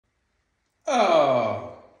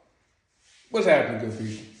What's happening, good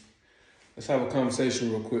people? Let's have a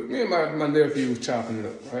conversation real quick. Me and my nephew was chopping it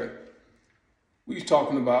up, right? We was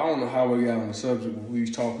talking about, I don't know how we got on the subject, but we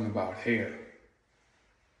was talking about hair.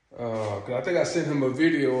 Cause I think I sent him a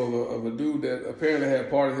video of a dude that apparently had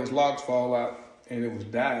part of his locks fall out and it was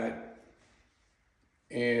dyed.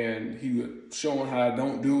 And he was showing how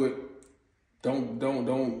don't do it. Don't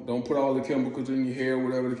put all the chemicals in your hair,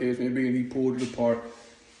 whatever the case may be. And he pulled it apart.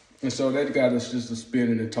 And so that got us just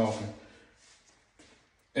spinning and talking.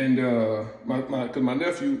 And cause my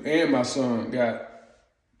nephew and my son got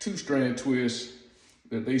 2-strand twists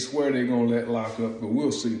that they swear they're gonna let lock up, but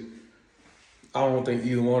we'll see. I don't think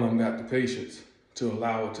either one of them got the patience to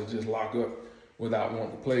allow it to just lock up without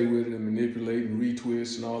wanting to play with it and manipulate and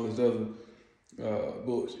retwist and all this other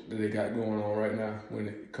bullshit that they got going on right now when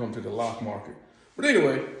it comes to the lock market. But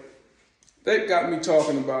anyway, that got me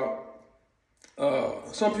talking about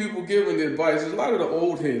some people giving the advice. There's a lot of the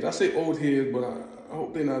old heads. I say old heads, but I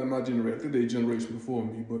hope they're not in my generation. I think they're a generation before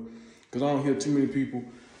me, but because I don't hear too many people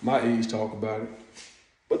my age talk about it.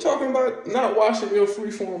 But talking about not washing your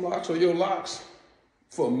freeform locks or your locks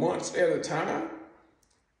for months at a time.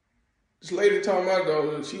 This lady talking about,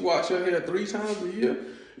 though, she wash her hair 3 times a year.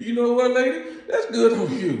 You know what, lady? That's good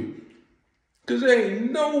on you. Because there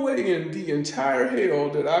ain't no way in the entire hell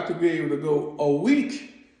that I could be able to go a week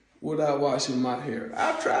without washing my hair.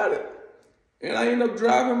 I've tried it. And I end up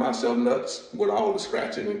driving myself nuts with all the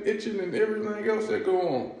scratching and itching and everything else that go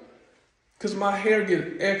on. Because my hair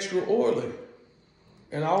gets extra oily.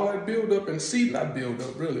 And all that buildup and not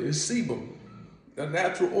buildup really, is sebum, a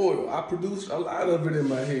natural oil. I produce a lot of it in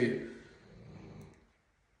my head.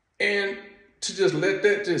 And to just let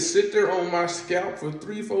that just sit there on my scalp for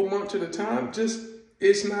 3-4 months at a time,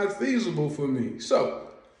 it's not feasible for me. So,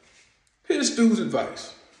 here's Stu's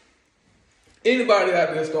advice. Anybody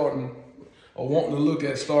out there starting or wanting to look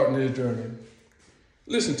at starting this journey,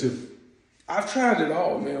 listen to me. I've tried it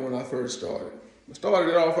all, man, when I first started. I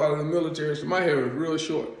started it off out of the military, so my hair was real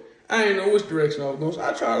short. I didn't know which direction I was going, so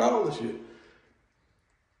I tried all the shit.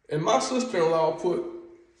 And my sister-in-law put,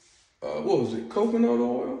 coconut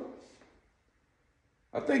oil?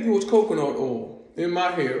 I think it was coconut oil in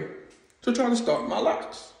my hair to try to start my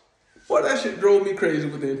locks. Boy, that shit drove me crazy.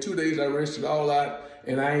 Within 2 days, I rinsed it all out,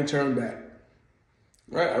 and I ain't turned back.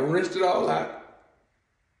 Right? I rinsed it all out,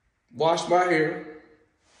 washed my hair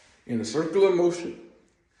in a circular motion,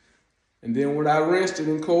 and then when I rinsed it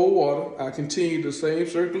in cold water, I continued the same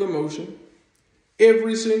circular motion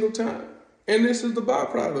every single time. And this is the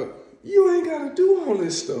byproduct. You ain't got to do all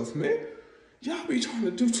this stuff, man. Y'all be trying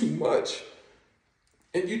to do too much.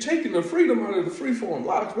 And you taking the freedom out of the freeform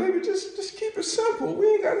locks, baby. Just keep it simple. We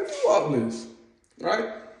ain't got to do all this,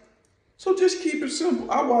 right? So just keep it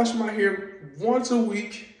simple. I wash my hair once a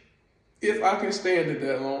week if I can stand it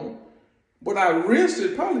that long. But I rinse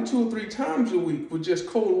it probably 2 or 3 times a week with just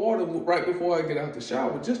cold water right before I get out the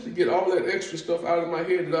shower, just to get all that extra stuff out of my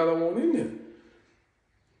hair that I don't want in there.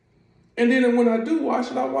 And then when I do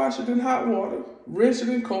wash it in hot water, rinse it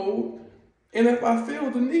in cold. And if I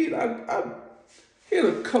feel the need, I hit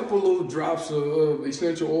a couple little drops of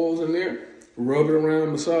essential oils in there, rub it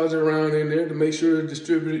around, massage it around in there to make sure it's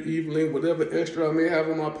distributed evenly. Whatever extra I may have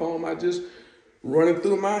on my palm, I just run it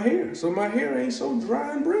through my hair. So my hair ain't so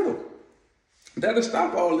dry and brittle. That'll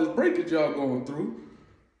stop all this breakage y'all going through.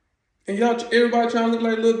 And everybody trying to look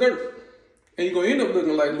like Lil Dirt. And you're going to end up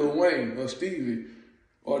looking like Lil Wayne or Stevie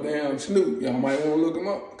or damn Snoop. Y'all might want to look him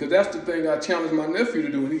up. Because that's the thing I challenged my nephew to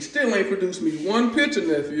do. And he still ain't produced me one picture,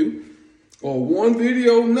 nephew, or one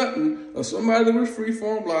video, nothing, of somebody with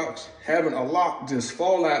freeform locks having a lock just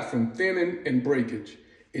fall out from thinning and breakage.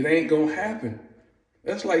 It ain't going to happen.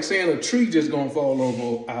 That's like saying a tree just going to fall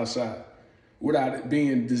over outside without it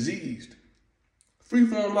being diseased.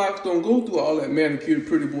 Freeform locks don't go through all that manicured,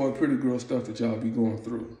 pretty boy, pretty girl stuff that y'all be going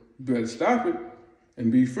through. You better stop it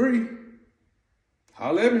and be free.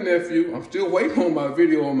 Holla at me, nephew. I'm still waiting on my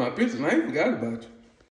video on my pictures. I ain't forgot about you.